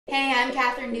Hey, I'm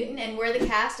Kathryn Newton, and we're the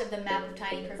cast of the Map of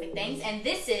Tiny Perfect Things, and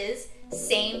this is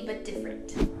Same But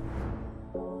Different.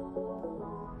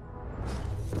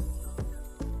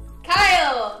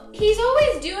 Kyle! He's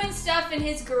always doing stuff in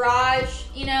his garage,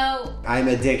 you know. I'm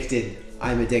addicted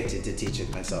to teaching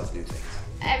myself new things.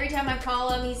 Every time I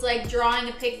call him, he's like drawing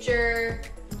a picture.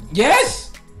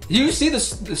 Yes! You see the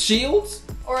shields?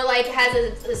 Or like has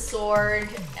a sword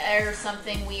or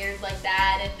something weird like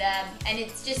that, and it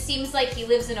just seems like he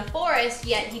lives in a forest,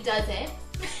 yet he doesn't.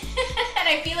 And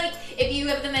I feel like if you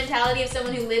have the mentality of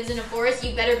someone who lives in a forest,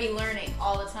 you better be learning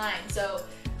all the time. So,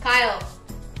 Kyle.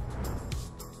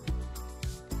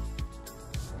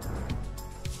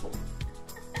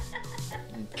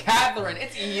 Kathryn,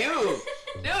 it's you!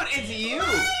 Dude, it's you!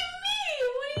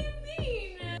 What do you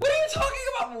mean? What are you talking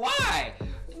about? Why?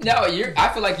 No, I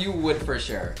feel like you would for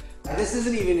sure. This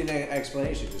isn't even an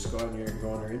explanation. Just go on your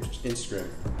Instagram.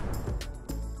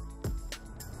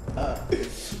 No,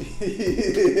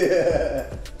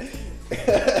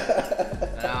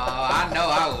 I know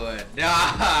I would.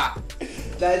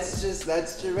 That's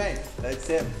Jermaine.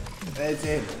 That's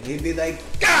him. He'd be like,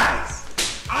 guys,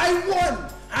 I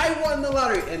won the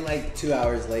lottery. And like 2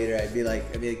 hours later, I'd be like,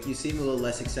 you seem a little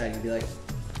less excited. He'd be like,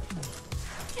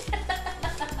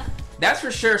 That's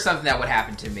for sure something that would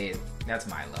happen to me. That's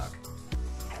my luck.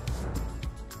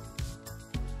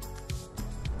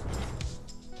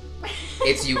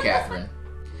 It's you, Kathryn.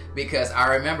 Because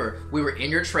I remember we were in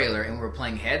your trailer and we were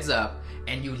playing Heads Up,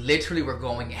 and you literally were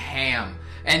going ham.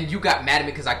 And you got mad at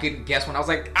me because I couldn't guess one. I was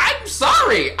like, I'm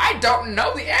sorry, I don't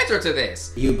know the answer to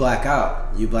this. You black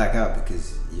out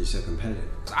because you're so competitive.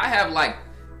 I have like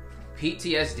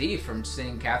PTSD from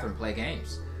seeing Kathryn play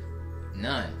games.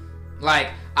 None. Like,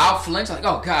 I'll flinch like,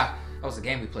 oh God, that was a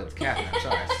game we played with Kathryn. I'm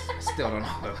sorry, I still don't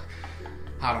know.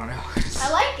 I don't know. I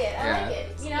like it. I like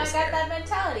it. You know, I got that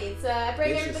mentality. It's I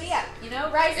bring everybody up. You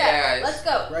know, rise up. Let's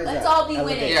go. Let's all be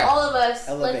winning. All of us.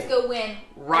 Elevate. Let's go win.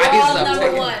 Rise We're all up.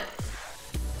 number one.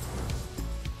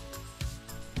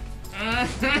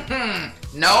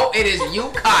 No, it is you,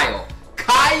 Kyle.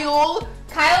 Kyle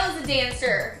is a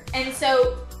dancer, and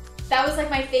so that was like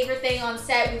my favorite thing on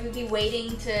set. We would be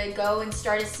waiting to go and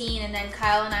start a scene, and then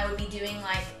Kyle and I would be doing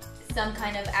like some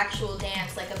kind of actual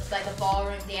dance, like a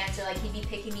ballroom dance, or like he'd be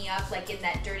picking me up like in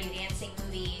that Dirty Dancing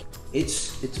movie.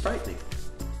 It's frightening.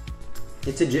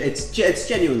 It's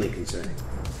genuinely concerning.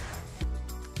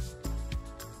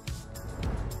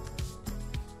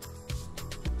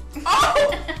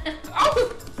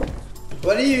 Oh!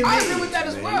 What do you mean? I agree with that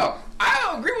as well.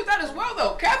 I agree with that as well,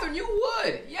 though. Kathryn, you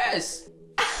would. Yes.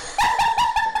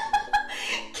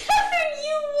 Kathryn,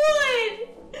 you would.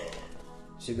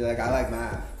 She'd be like, I like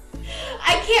math.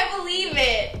 I can't believe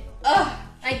it. Ugh,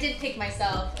 I did pick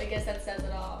myself. I guess that says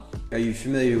it all. Are you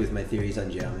familiar with my theories on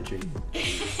geometry?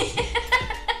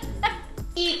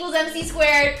 E = MC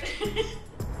squared.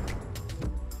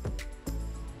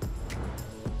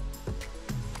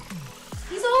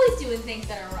 He's always doing things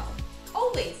that are wrong.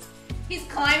 Always. He's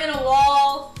climbing a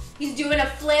wall. He's doing a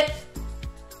flip.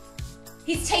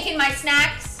 He's taking my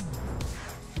snacks.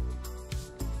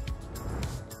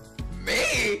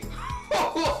 Me?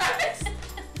 What?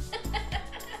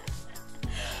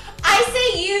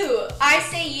 I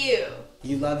say you.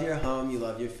 You love your home, you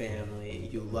love your family,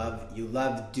 you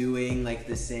love doing like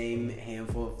the same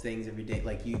handful of things every day.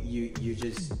 Like you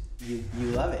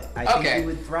love it. I think you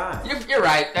would thrive. You're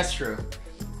right. That's true.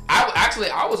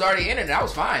 I was already in it and I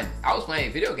was fine. I was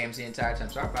playing video games the entire time,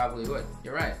 so I probably would.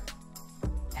 You're right.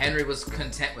 Henry was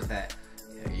content with that.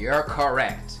 You're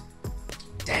correct.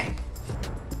 Dang.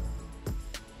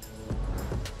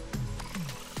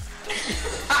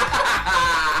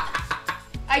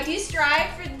 I do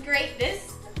strive for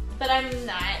greatness, but I'm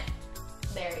not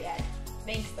there yet.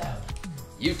 Thanks, though.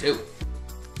 You too.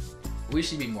 We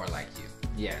should be more like you.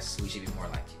 Yes, we should be more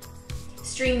like you.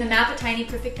 Stream the Map of Tiny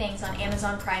Perfect Things on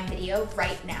Amazon Prime Video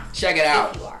right now. Check it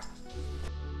out. If you are.